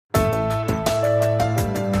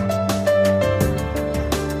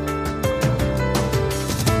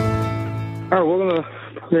All right, welcome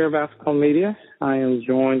to Premier Basketball Media. I am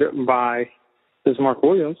joined by, this is Mark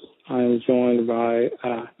Williams. I am joined by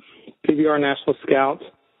PBR National Scout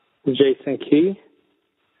Jason Key.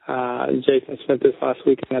 Jason spent this last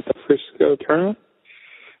weekend at the Frisco tournament.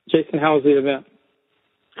 Jason, how was the event?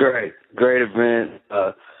 Great event.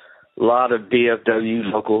 A lot of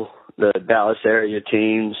DFW local, the Dallas area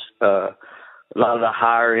teams, a lot of the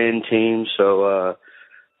higher end teams. So,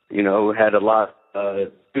 we had a lot.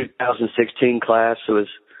 2016 class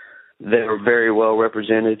they were very well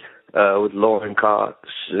represented with Lauren Cox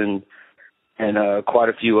and quite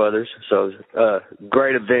a few others. So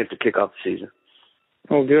great event to kick off the season.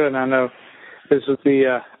 Well, good. I know this was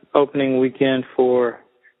the opening weekend for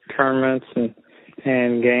tournaments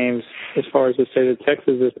and games as far as the state of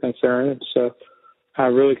Texas is concerned. So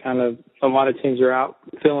really a lot of teams are out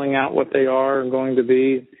filling out what they are going to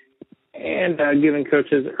be and giving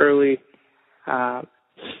coaches early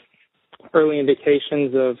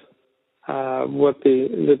indications of what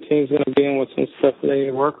the team's going to be and what some stuff they need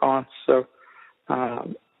to work on. So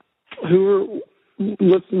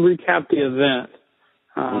let's recap the event,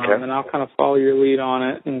 okay. And I'll kind of follow your lead on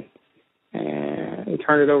it and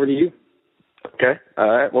turn it over to you. Okay. All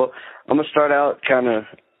right. Well, I'm going to start out kind of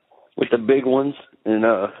with the big ones and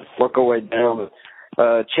work our way down.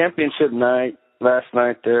 Championship night, last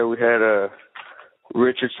night there, we had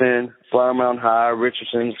Richardson, Flower Mound High.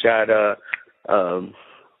 Richardson's got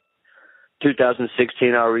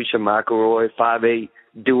 2016 Arisha McElroy, 5'8",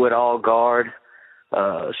 do-it-all guard,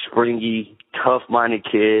 springy, tough-minded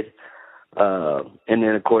kid. And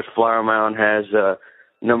then, of course, Flower Mound has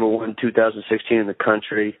number 1 2016 in the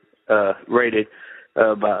country, rated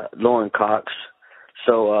by Lauren Cox.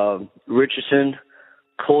 So Richardson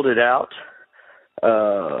pulled it out.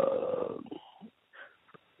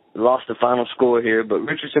 Lost the final score here, but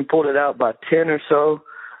Richardson pulled it out by 10 or so.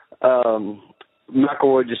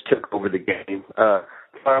 McElroy just took over the game.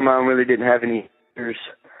 Flower Mound really didn't have any hitters.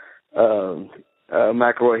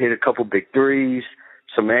 McElroy hit a couple big threes,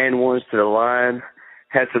 some and ones to the line,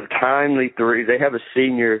 had some timely threes. They have a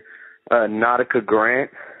senior, Nautica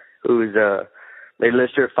Grant, who is they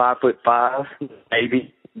list her at 5'5",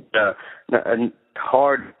 maybe, a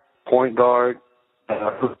hard point guard.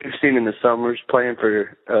 Who we've seen in the summers playing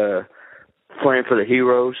for the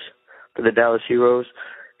Heroes, for the Dallas Heroes,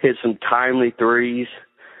 hit some timely threes,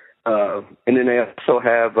 and then they also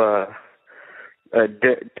have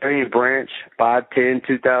Darian Branch, 5'10",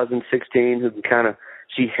 2016, who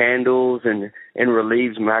she handles and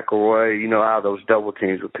relieves McElroy, out of those double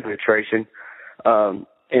teams with penetration, and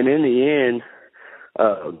in the end,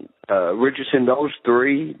 Richardson, those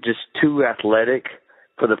three, just too athletic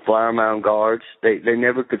for the Flower Mound guards. They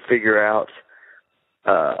never could figure out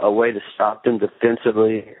a way to stop them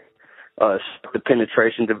defensively, the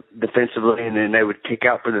penetration defensively, and then they would kick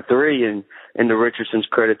out for the three, and to Richardson's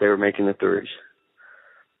credit, they were making the threes.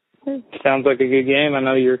 Sounds like a good game. I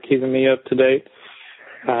know you're keeping me up to date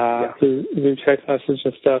through text message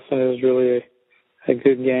and stuff, and it was really a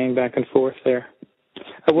good game back and forth there.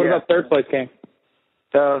 What about third place game?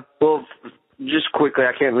 Well, just quickly,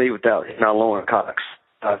 I can't leave without hitting on Lauren Cox.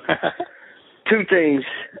 Two things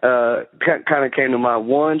kind of came to mind.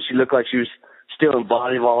 One, she looked like she was still in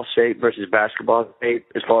volleyball shape versus basketball shape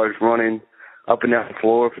as far as running up and down the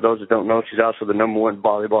floor. For those that don't know, she's also the number 1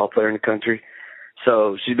 volleyball player in the country.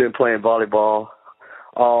 So she's been playing volleyball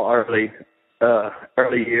all early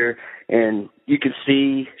year, and you can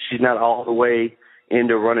see she's not all the way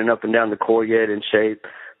into running up and down the court yet in shape,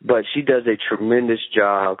 but she does a tremendous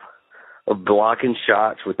job of blocking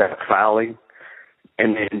shots without fouling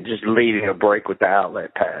and then just leading a break with the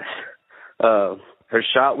outlet pass. Her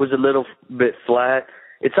shot was a little bit flat.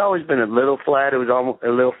 It's always been a little flat. It was almost a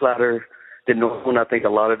little flatter than normal, and I think a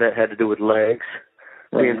lot of that had to do with legs.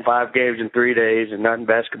 Being 5 games in 3 days and not in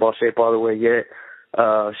basketball shape all the way yet.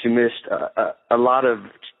 She missed a lot of,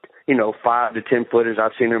 5 to 10 footers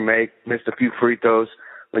I've seen her make, missed a few free throws.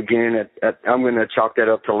 Again, I'm going to chalk that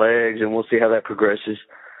up to legs, and we'll see how that progresses.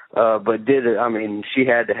 But she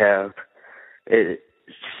had to have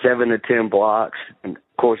 7 to 10 blocks, and of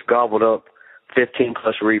course gobbled up 15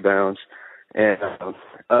 plus rebounds. And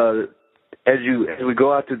as we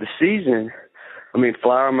go out through the season,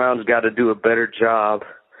 Flower Mound's got to do a better job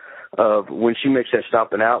of when she makes that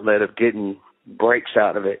stop and outlet of getting breaks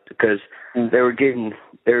out of it, because they were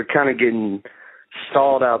kind of getting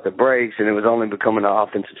stalled out the breaks, and it was only becoming an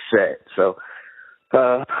offensive set. So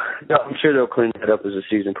I'm sure they'll clean that up as the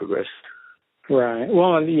season progresses. Right.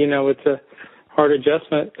 Well, it's a hard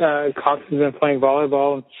adjustment. Cox has been playing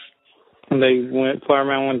volleyball, and Flower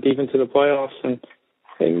Mound went deep into the playoffs, and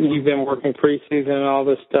you've been working preseason and all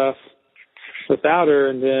this stuff. without her,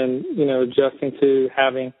 and then, adjusting to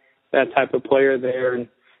having that type of player there, and,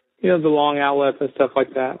 the long outlets and stuff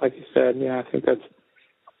like that. Like you said, I think that's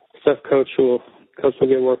stuff coach will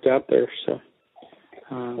get worked out there. So,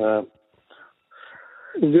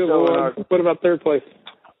 what about third place?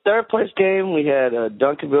 Third place game, we had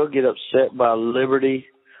Duncanville get upset by Liberty.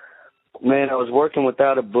 Man, I was working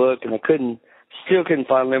without a book, and I still couldn't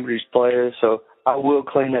find Liberty's players, so I will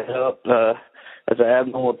clean that up as an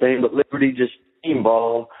abnormal thing. But Liberty just team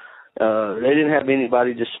ball. They didn't have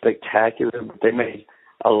anybody just spectacular, but they made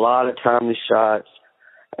a lot of timely shots,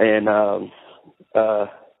 and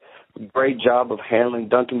great job of handling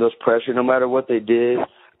Duncanville's pressure. No matter what they did,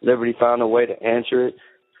 Liberty found a way to answer it.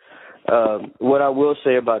 What I will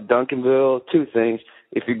say about Duncanville, two things.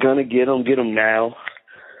 If you're going to get them now.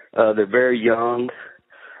 They're very young.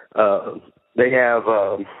 They have,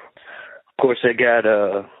 of course, they got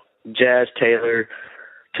Jazz Taylor,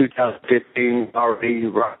 2015 already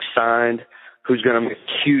signed, who's going to make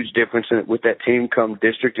a huge difference with that team come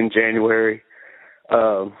district in January.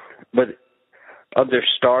 But of their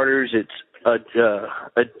starters, it's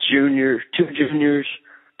a junior, two juniors,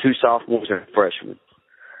 two sophomores, and a freshman.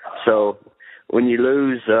 So when you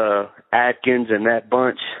lose Atkins and that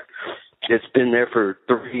bunch, it's been there for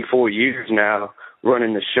 3-4 years now,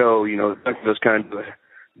 running the show. Duncanville's kind of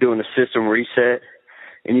doing a system reset,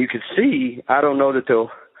 and you can see. I don't know that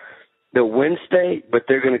they'll win state, but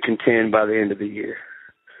they're going to contend by the end of the year.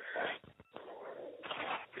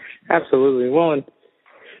 Absolutely. Well,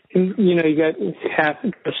 and you got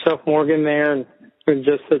Seth Morgan there, and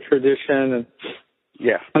just the tradition, and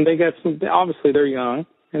and they got some. Obviously, they're young,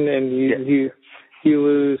 and then you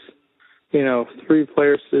lose. 3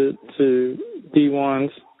 players to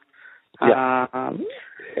D1s.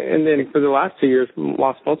 And then for the last 2 years,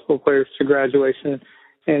 lost multiple players to graduation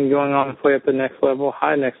and going on to play at the next level,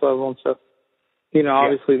 high next level. And so,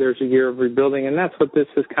 obviously there's a year of rebuilding, and that's what this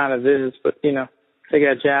is kind of is. But, they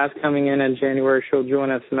got Jazz coming in January. She'll join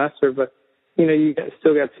that semester. But,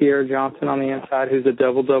 still got Sierra Johnson on the inside, who's a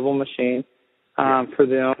double-double machine for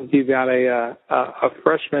them. You've got a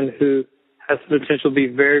freshman who has the potential to be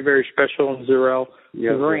very, very special in Zarel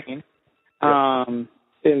Green.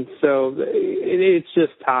 And so it's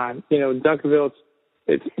just time. Duncanville,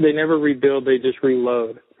 they never rebuild, they just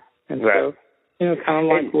reload. And so, kind of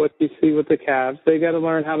like what you see with the Cavs, they got to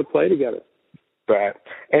learn how to play together. Right.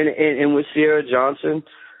 And with Sierra Johnson,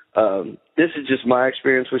 this is just my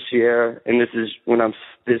experience with Sierra, and this is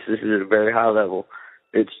at a very high level.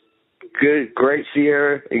 It's great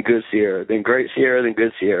Sierra and good Sierra, then great Sierra, then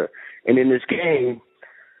good Sierra. And in this game,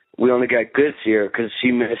 we only got good Sierra because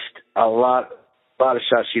she missed a lot of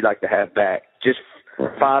shots she'd like to have back. Just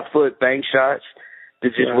 5-foot bank shots that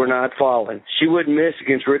just were not falling. She wouldn't miss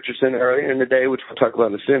against Richardson earlier in the day, which we'll talk about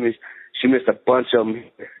in the semis. She missed a bunch of them,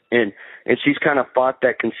 and she's kind of fought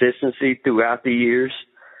that consistency throughout the years.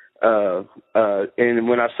 And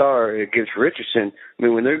when I saw her against Richardson,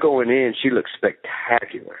 when they're going in, she looks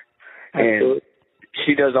spectacular. Absolutely. And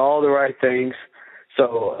she does all the right things. So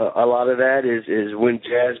a lot of that is when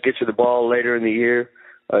Jazz gets her the ball later in the year,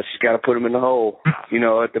 she's got to put them in the hole,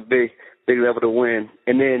 at the big level to win.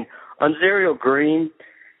 And then Ontario Green,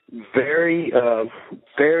 very,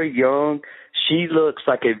 very young. She looks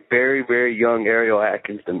like a very, very young Ariel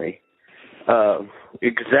Atkins to me.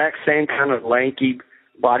 Exact same kind of lanky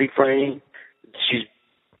body frame. She's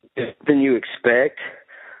than you expect.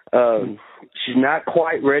 She's not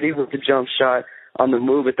quite ready with the jump shot on the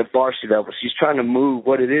move at the varsity level. She's trying to move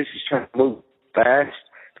what it is. She's trying to move fast.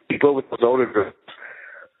 People with those older girls,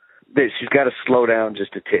 she's got to slow down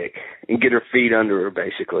just a tick and get her feet under her,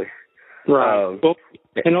 basically. Right.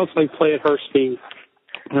 And ultimately play at her speed.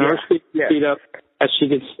 Her speed up as she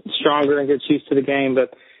gets stronger and gets used to the game,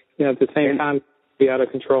 but at the same time, be out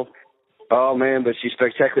of control. Oh man, but she's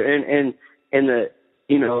spectacular, and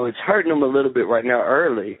it's hurting them a little bit right now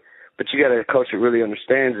early. But you got a coach that really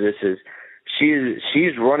understands this. Is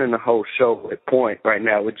she's running the whole show at point right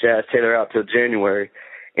now with Jazz Taylor out till January,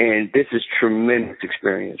 and this is tremendous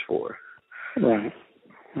experience for her. Right.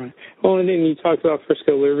 Well, and then you talked about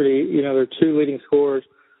Frisco Liberty. Their 2 leading scorers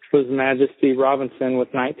was Majesty Robinson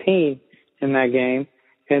with 19 in that game,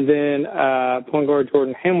 and then point guard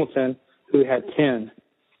Jordan Hamilton, who had 10.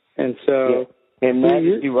 And so, and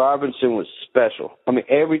Majesty Robinson was special.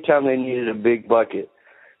 Every time they needed a big bucket,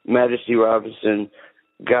 Majesty Robinson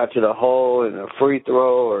got to the hole in a free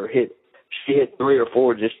throw or she hit 3 or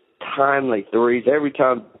 4 just timely threes. Every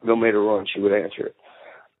time Bill made a run, she would answer it.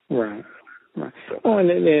 Right. Well,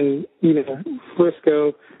 and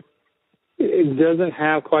Frisco, it doesn't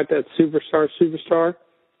have quite that superstar,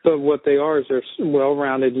 But what they are is they're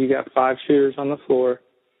well-rounded. You got 5 shooters on the floor.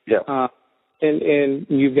 Yeah. And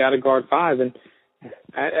you've got to guard 5. And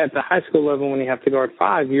at the high school level, when you have to guard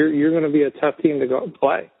 5, you're going to be a tough team to go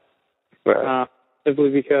play. Right. Simply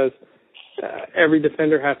because every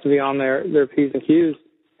defender has to be on their P's and Q's.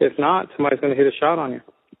 If not, somebody's going to hit a shot on you.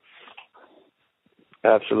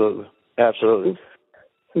 Absolutely.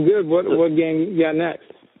 Good. What game you got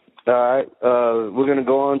next? All right. We're going to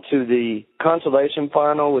go on to the consolation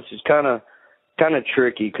final, which is kind of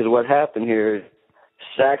tricky because what happened here is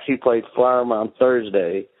Sachse played Flowerman on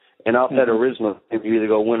Thursday, and off that original, you either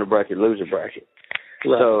go winner bracket, loser bracket.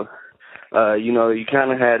 Right. So, you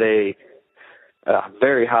kind of had a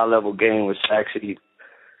very high-level game with Sachse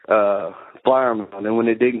Flowerman, and when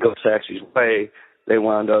it didn't go Sachse's way, they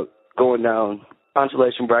wound up going down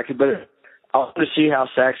consolation bracket. But I want to see how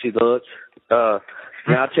Sachse looks.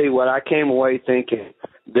 And I'll tell you what, I came away thinking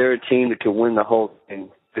they're a team that can win the whole thing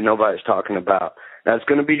that nobody's talking about. Now, it's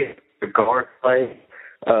going to be a guard play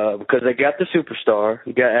because they got the superstar.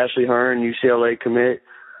 You got Ashley Hearn, UCLA commit,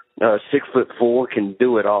 6'4", can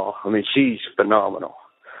do it all. I mean, she's phenomenal.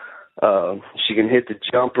 She can hit the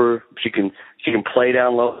jumper. She can play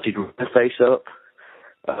down low. She can run face up,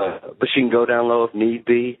 but she can go down low if need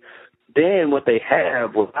be. Then what they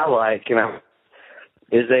have, what I like,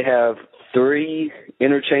 is they have 3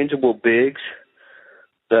 interchangeable bigs.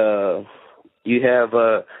 You have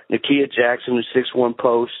Nakia Jackson, who's 6'1"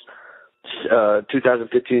 post,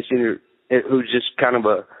 2015 senior, who's just kind of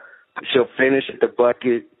she'll finish at the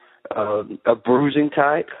bucket, a bruising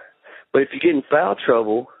type. But if you get in foul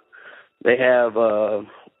trouble, they have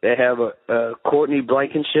Courtney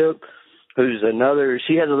Blankenship, who's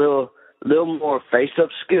she has a little more face-up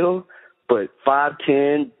skill, but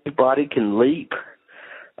 5'10", big body, can leap.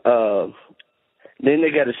 Then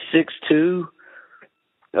they got a 6'2",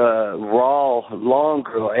 raw, long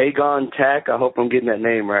girl, Aegon Tack, I hope I'm getting that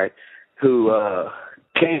name right, who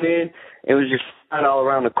came in and was just flying all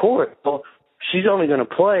around the court. Well, she's only going to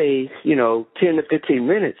play, 10 to 15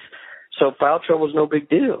 minutes, so foul trouble's no big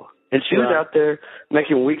deal. And she was out there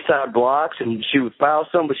making weak side blocks, and she would foul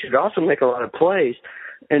some, but she would also make a lot of plays.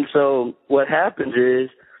 And so what happens is,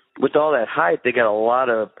 with all that height, they got a lot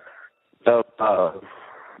of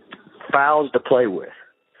fouls to play with.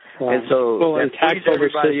 Wow. And so that frees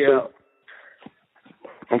everybody out.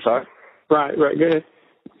 I'm sorry? Right, go ahead.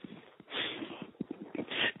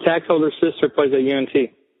 Taxholder's sister plays at UNT.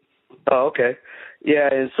 Oh, okay. Yeah,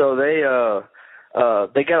 and so they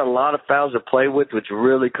got a lot of fouls to play with, which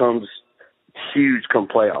really comes huge come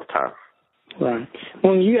playoff time. Right.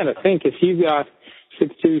 Well, you got to think, if you've got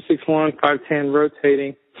 6'2", 6'1", 5'10",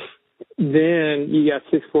 rotating, then you got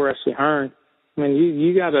 6'4" Ashley Hearn. I mean,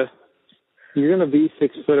 you're going to be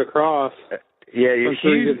 6 foot across. Yeah, you're huge.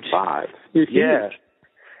 3 to 5. You're huge. Yeah.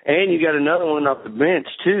 And you got another one off the bench,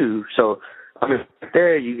 too. So, I mean,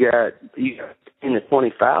 there you got 10 to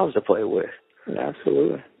 20 fouls to play with. Yeah,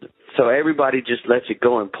 absolutely. So everybody just lets it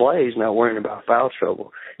go and plays, not worrying about foul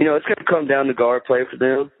trouble. It's going to come down to guard play for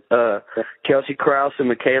them. Kelsey Krause and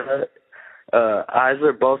Michaela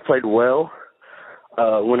Eisler both played well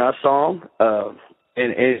when I saw them.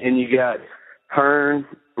 And you got Hearn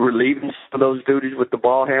relieving some of those duties with the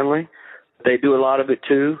ball handling. They do a lot of it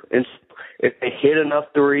too. And if they hit enough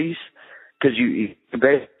threes, because you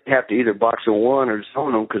basically have to either box a one or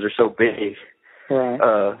zone them because they're so big. Right.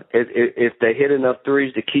 If they hit enough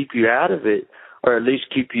threes to keep you out of it, or at least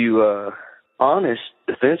keep you honest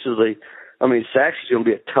defensively, I mean, Sachse's going to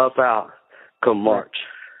be a tough out come March.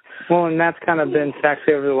 Well, and that's kind of been Sachse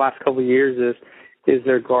over the last couple of years is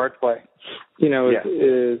their guard play.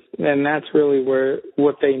 And that's really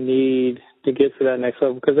what they need to get to that next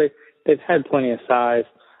level, because they've had plenty of size,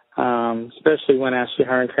 especially when Ashley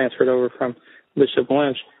Hearn transferred over from Bishop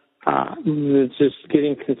Lynch. It's just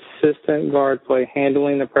getting consistent guard play,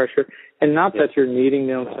 handling the pressure, and not that you're needing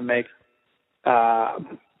them to make, a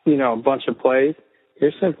bunch of plays.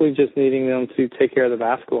 You're simply just needing them to take care of the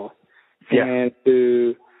basketball and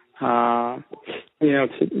to,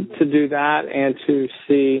 to do that and to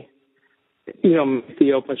see, make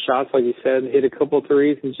the open shots, like you said, hit a couple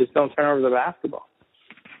threes and just don't turn over the basketball.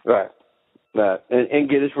 Right. And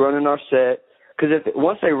get us running our set. Because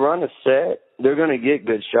once they run a set, they're going to get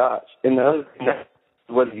good shots. And the other thing,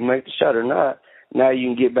 whether you make the shot or not, now you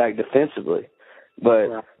can get back defensively.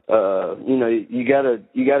 But you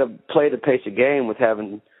gotta play the pace of game with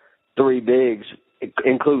having 3 bigs,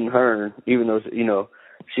 including Hearn, even though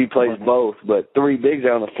she plays both. But 3 bigs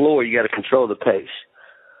out on the floor, you got to control the pace.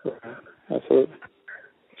 Absolutely.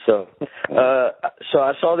 So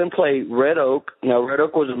I saw them play Red Oak. Now, Red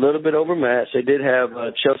Oak was a little bit overmatched. They did have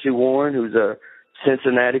Chelsea Warren, who's a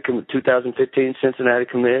Cincinnati, 2015 Cincinnati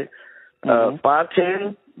commit.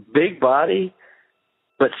 5'10", big body,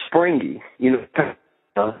 but springy. In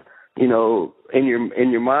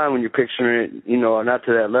your mind when you're picturing it, not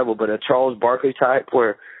to that level, but a Charles Barkley type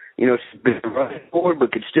where, she's been running forward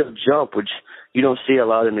but could still jump, which you don't see a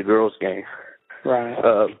lot in the girls' game. Right.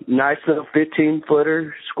 Nice little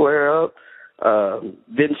 15-footer, square up.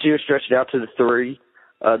 Didn't see her stretch it out to the 3.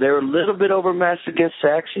 They were a little bit overmatched against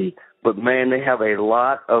Saxe, but man, they have a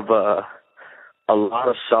lot of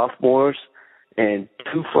sophomores and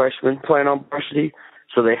 2 freshmen playing on varsity.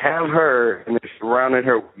 So they have her and they're surrounding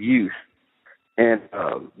her with youth. And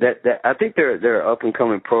that I think they're an up and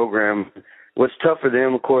coming program. What's tough for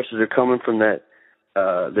them, of course, is they're coming from that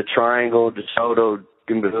the Triangle, DeSoto,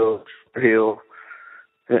 Gimble Hill,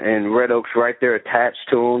 and Red Oak's right there attached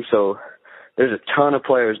to them. So there's a ton of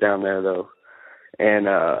players down there, though. And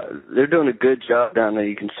they're doing a good job down there.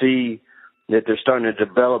 You can see that they're starting to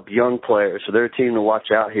develop young players. So they're a team to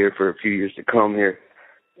watch out here for a few years to come here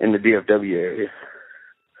in the DFW area.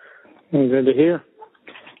 Good to hear.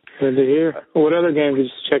 Good to hear. What other games did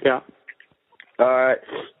you check out? All right.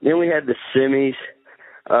 Then we had the semis.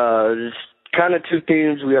 There's kind of 2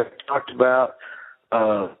 teams we have talked about.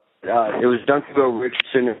 It was Duncanville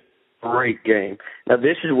Richardson, a great game. Now,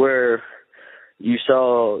 this is where you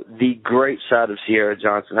saw the great side of Sierra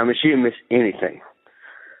Johnson. I mean, she didn't miss anything.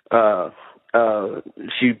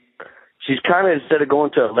 She's kind of, instead of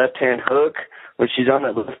going to a left-hand hook, when she's on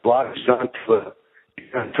that left block, she's on to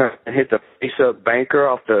trying to hit the face-up banker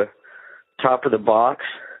off the top of the box.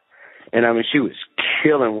 And, I mean, she was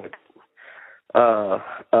killing with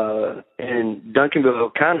and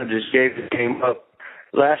Duncanville kind of just gave the game up.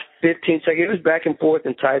 Last 15 seconds, it was back and forth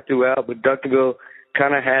and tight throughout, but Duncanville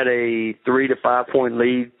kind of had a 3 to 5 point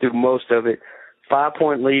lead through most of it.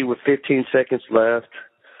 5-point lead with 15 seconds left.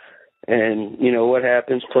 And, what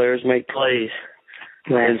happens? Players make plays.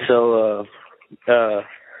 Right. And so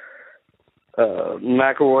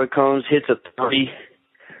McElroy comes, hits a 3,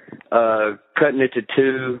 cutting it to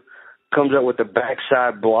 2, comes up with a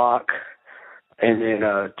backside block, and then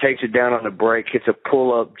takes it down on the break, hits a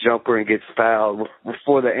pull-up jumper and gets fouled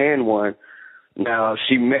before the and one. Now,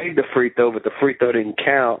 she made the free throw, but the free throw didn't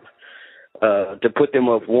count to put them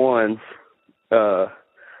up 1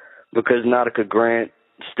 because Nautica Grant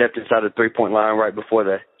stepped inside the 3-point line right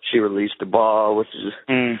before she released the ball, which is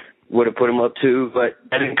would have put him up 2, but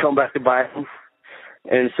that didn't come back to bite him.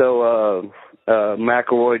 And so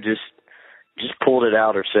McElroy just pulled it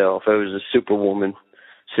out herself. It was a superwoman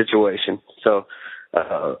situation. So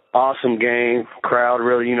awesome game. Crowd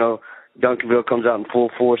really, Duncanville comes out in full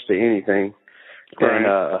force to anything. Right.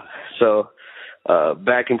 And so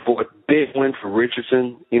back and forth. Big win for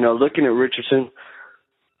Richardson. Looking at Richardson,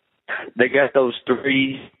 they got those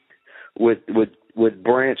 3 with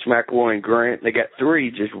Branch, McElroy, and Grant. They got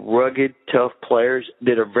 3 just rugged, tough players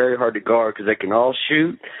that are very hard to guard because they can all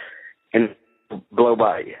shoot and blow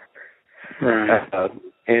by you. Right.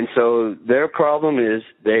 And so their problem is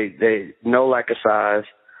they no lack of size.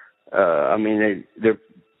 Their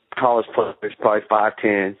tallest player is probably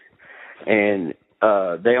 5'10", and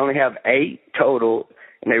they only have 8 total,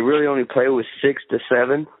 and they really only play with 6 to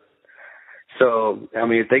 7. So,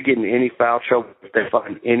 if they get in any foul trouble, if they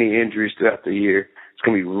find any injuries throughout the year, it's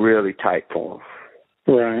going to be really tight for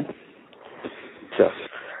them. Right. So,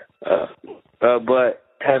 but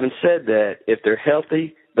having said that, if they're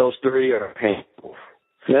healthy, those 3 are painful.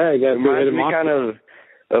 Yeah, you got to reminds me kind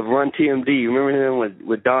of Run TMD. You remember him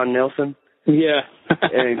with Don Nelson? Yeah.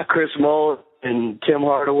 And Chris Mull and Tim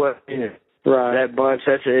Hardaway. Right. That bunch.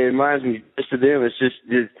 It reminds me just of them. It's just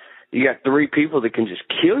you got 3 people that can just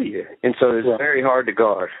kill you, and so it's very hard to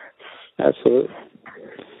guard. Absolutely.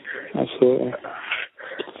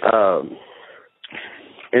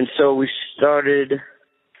 And so we started,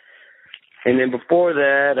 and then before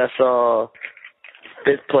that, I saw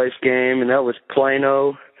 5th place game, and that was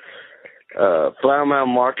Plano, Flower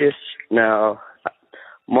Mound Marcus. Now,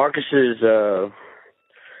 Marcus's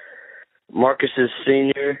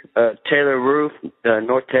senior, Taylor Roof,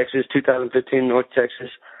 North Texas, 2015 North Texas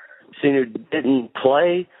senior, didn't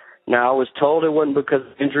play. Now, I was told it wasn't because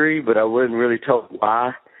of injury, but I wasn't really told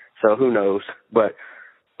why, so who knows. But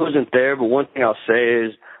I wasn't there, but one thing I'll say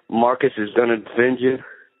is Marcus is going to defend you.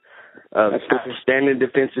 Standing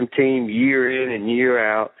defensive team year in and year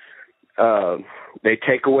out. They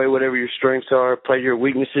take away whatever your strengths are, play your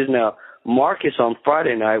weaknesses. Now, Marcus on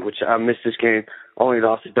Friday night, which I missed this game, only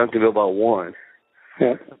lost to Duncanville by 1.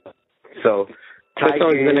 Yeah. So, that's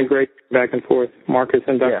always been a great back and forth, Marcus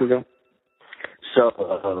and Duncanville. Yeah.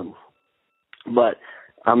 So, but,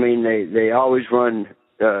 they always run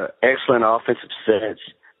excellent offensive sets,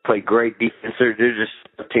 play great defense. They're just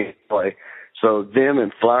a team to play. So them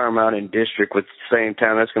and Flower Mound in district with the same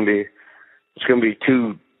time, it's going to be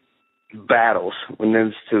two battles when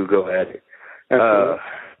those two go at it.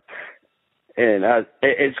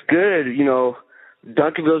 It's good, you know.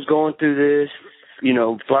 Duncanville's going through this. You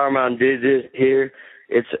know, Flower Mound did this here.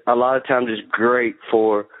 It's a lot of times it's great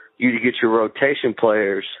for you to get your rotation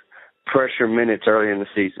players pressure minutes early in the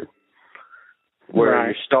season, where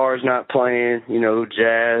your star's not playing. You know,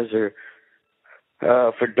 Jazz or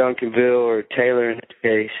for Duncanville or Taylor in this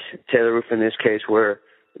case, Taylor Roof in this case, where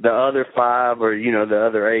the other 5 or the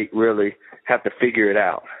other 8 really have to figure it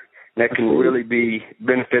out. And that can really be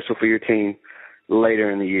beneficial for your team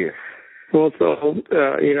later in the year. Well, so,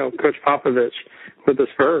 Coach Popovich with the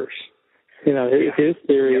Spurs, his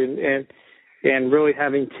theory and really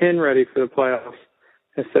having 10 ready for the playoffs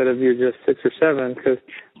instead of your just 6 or 7, because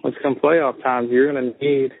once come playoff times,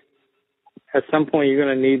 at some point you're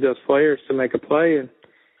going to need those players to make a play. And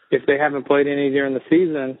if they haven't played any during the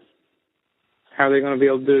season, how are they going to be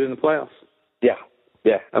able to do it in the playoffs?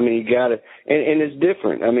 Yeah. I mean, you got to, and it's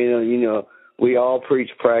different. I mean, we all preach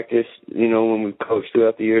practice, when we coach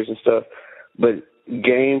throughout the years and stuff, but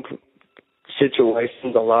game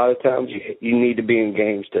situations, a lot of times you need to be in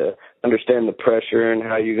games to understand the pressure and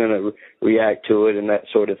how you're going to react to it and that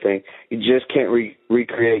sort of thing. You just can't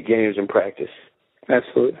recreate games in practice.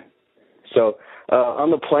 Absolutely. So on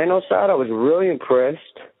the Plano side, I was really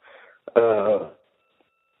impressed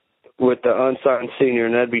with the unsigned senior,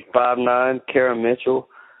 and that'd be 5'9", Kara Mitchell.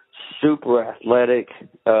 Super athletic.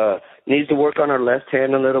 Needs to work on her left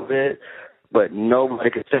hand a little bit, but nobody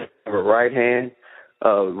can say her right hand.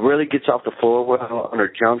 Really gets off the floor well on her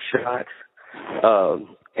jump shot.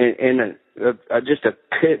 And just a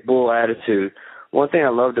pit bull attitude. One thing I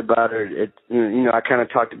loved about her, I kind of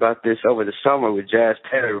talked about this over the summer with Jazz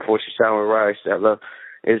Taylor before she signed with Rice,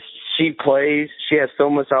 is she has so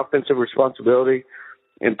much offensive responsibility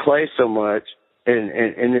and plays so much, and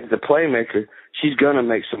as the playmaker, she's going to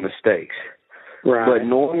make some mistakes. Right. But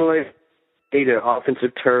normally, either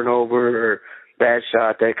offensive turnover or bad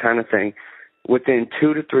shot, that kind of thing, within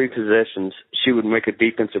 2 to 3 possessions, she would make a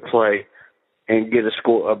defensive play and get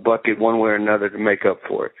a bucket one way or another to make up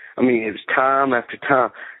for it. I mean, it was time after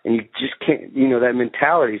time, and you just can't, that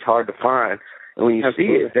mentality is hard to find. And when you see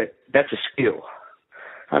it, that's a skill.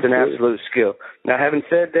 It's an absolute skill. Now, having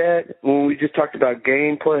said that, when we just talked about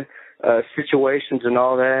gameplay, situations and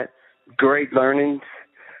all that, great learning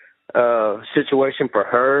situation for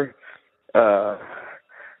her.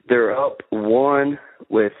 They're up 1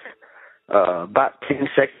 with about 10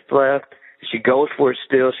 seconds left. She goes for it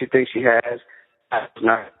still. She thinks she has.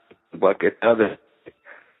 Not bucket, other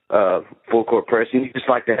full court press. And you just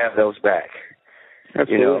like to have those back.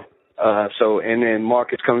 Absolutely. And then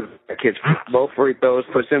Marcus comes back, hits both free throws,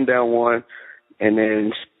 puts him down 1, and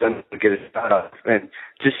then doesn't get a shot off. And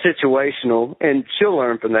just situational, and she'll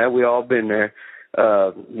learn from that. We all been there.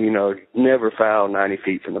 Never foul 90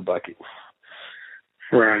 feet from the bucket.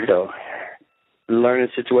 Right. So, learning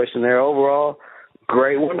situation there. Overall,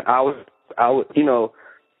 great one. I was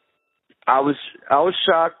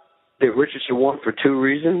shocked that Richardson won for 2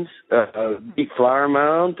 reasons. Beat Flower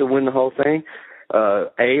Mound to win the whole thing.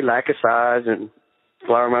 A, lack of size, and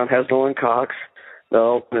Flower Mound has Nolan Cox, the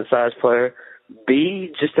ultimate size player.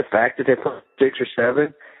 B, just the fact that they put 6 or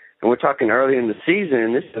 7, and we're talking early in the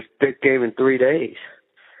season. This is a 5th game in 3 days,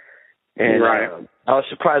 and I was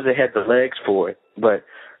surprised they had the legs for it, but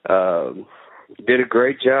did a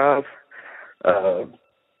great job.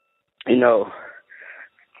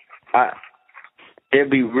 It'd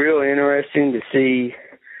be real interesting to see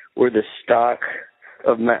where the stock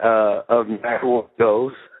of McElroy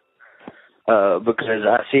goes, because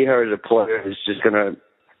I see her as a player who's just going to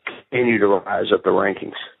continue to rise up the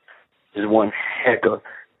rankings.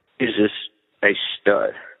 She's just a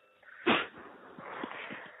stud.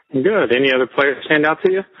 Good. Any other players stand out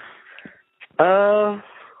to you?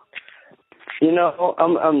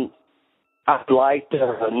 I've liked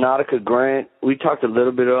Nautica Grant. We talked a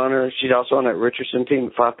little bit on her. She's also on that Richardson team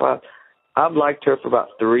at 5'5". I've liked her for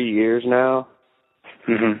about 3 years now.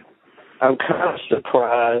 Mm-hmm. I'm kind of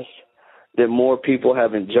surprised that more people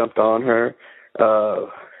haven't jumped on her.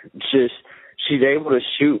 She's able to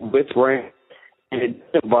shoot with range, and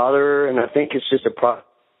it doesn't bother her, and I think it's just a problem.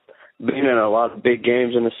 Being in a lot of big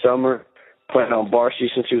games in the summer, playing on varsity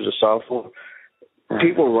since she was a sophomore,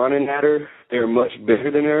 people running at her, they're much bigger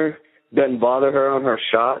than her. Doesn't bother her on her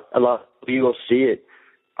shot. A lot of people will see it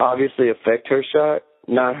obviously affect her shot,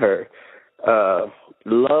 not her.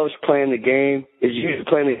 Loves playing the game, is usually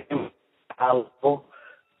playing the game high level,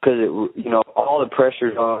 because all the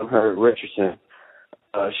pressure's on her at Richardson.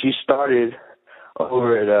 She started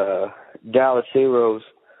over at Dallas Heroes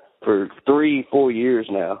for 3-4 years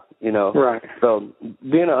now. Right. So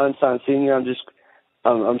being an unsigned senior,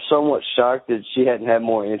 I'm somewhat shocked that she hadn't had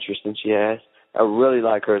more interest than she has. I really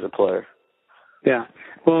like her as a player. Yeah.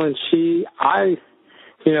 Well, and saying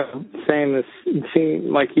this,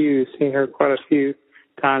 like you, seen her quite a few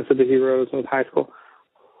times at the Heroes with high school.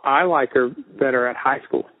 I like her better at high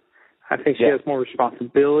school. I think she has more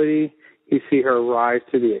responsibility. You see her rise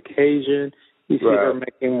to the occasion. You see her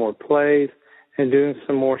making more plays and doing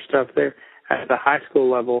some more stuff there at the high school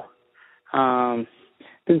level.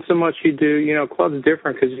 Than so much you do, club's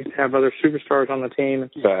different because you have other superstars on the team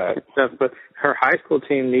and stuff, but her high school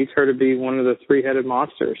team needs her to be one of the three-headed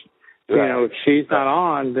monsters. Right. If she's not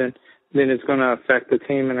on, then it's going to affect the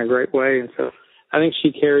team in a great way. And so I think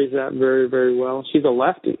she carries that very, very well. She's a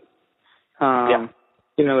lefty,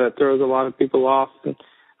 that throws a lot of people off. And,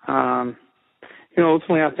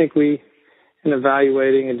 ultimately, I think in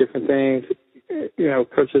evaluating and different things,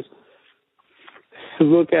 coaches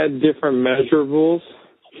look at different measurables.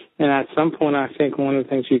 And at some point, I think one of the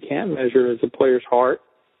things you can't measure is a player's heart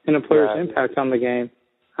and a player's impact on the game.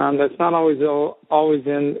 That's not always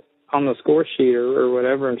in on the score sheet or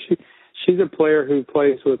whatever. And she's a player who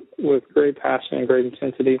plays with great passion and great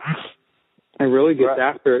intensity and really gets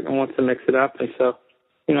after it and wants to mix it up. And so,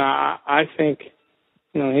 I think,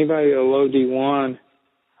 anybody at a low D1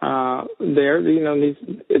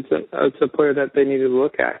 it's a player that they need to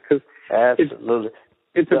look at because absolutely.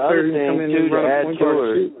 It's a player who come in and run a point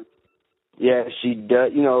guard shoot. Yeah, she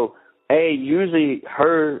does. Usually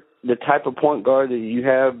the type of point guard that you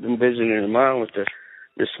have envisioned in your mind with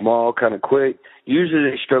the small, kind of quick,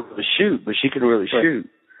 usually they struggle to shoot, but she can really shoot.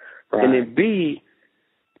 Right. And then B,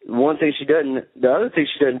 the other thing she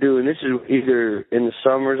doesn't do, and this is either in the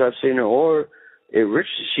summers I've seen her or at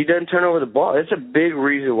Richardson, she doesn't turn over the ball. That's a big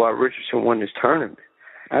reason why Richardson won this tournament.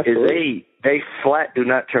 Absolutely. Is they flat do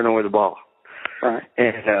not turn over the ball. Right.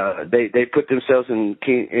 And they put themselves in,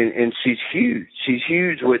 and she's huge. She's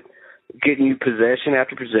huge with getting you possession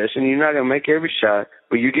after possession. You're not going to make every shot,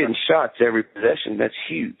 but you're getting shots every possession. That's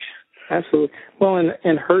huge. Absolutely. Well,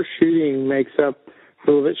 and her shooting makes up a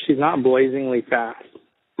little bit. She's not blazingly fast.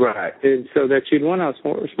 Right. And so that you'd want a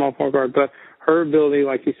small point guard, but her ability,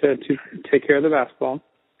 like you said, to take care of the basketball,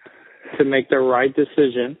 to make the right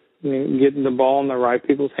decision, getting the ball in the right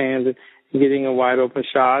people's hands and getting a wide open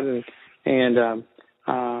shot and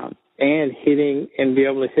hitting and be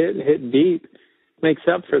able to hit deep makes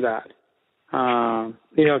up for that.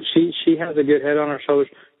 She has a good head on her shoulders,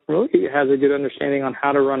 really has a good understanding on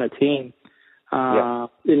how to run a team. And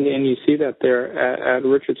you see that there at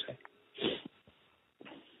Richardson.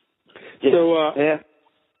 Yeah. So,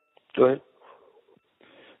 go ahead.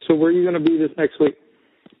 So where are you going to be this next week?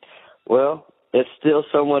 Well, it's still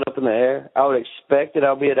somewhat up in the air. I would expect that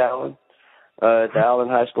I'll be at Allen. At the Allen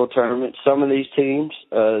High School tournament. Some of these teams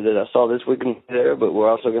that I saw this weekend there, but we're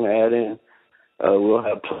also going to add in. We'll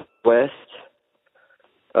have West,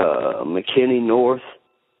 McKinney North,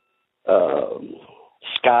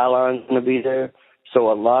 Skyline's going to be there.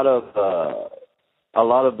 So a lot of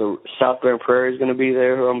the South Grand Prairie is going to be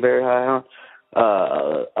there, who I'm very high on.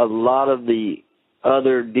 A lot of the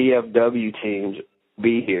other DFW teams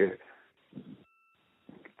be here.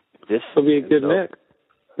 This will be a good mix.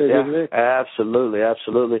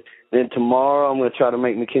 Absolutely. Then tomorrow I'm going to try to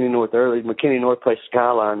make McKinney North early. McKinney North plays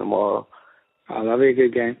Skyline tomorrow. Oh, that'll be a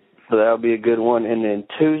good game. So that'll be a good one. And then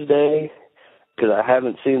Tuesday, because I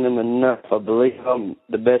haven't seen them enough, I believe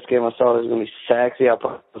the best game I saw is going to be Saxe. I'll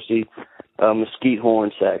probably see Mesquite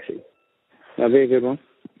Horn Saxe. That'll be a good one.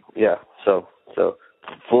 Yeah. So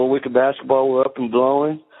full week of basketball. We're up and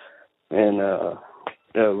blowing and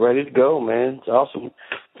ready to go, man. It's awesome.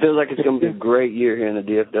 Feels like it's going to be a great year here in the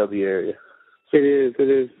DFW area. It is.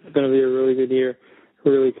 It's going to be a really good year, a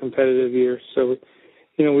really competitive year. So,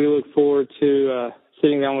 we look forward to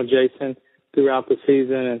sitting down with Jason throughout the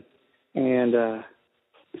season and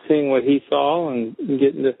seeing what he saw and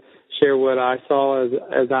getting to share what I saw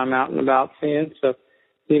as I'm out and about seeing. So,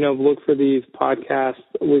 look for these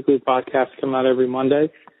weekly podcasts come out every Monday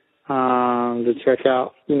to check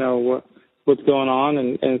out, what's going on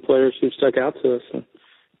and players who stuck out to us. And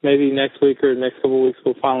maybe next week or next couple of weeks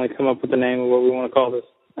we'll finally come up with the name of what we want to call this.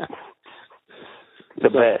 The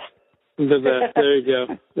best. The best. There you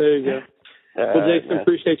go. Well, Jason,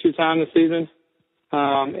 appreciate your time this season.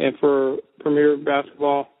 And for Premier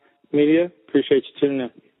Basketball Media, appreciate you tuning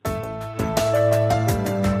in.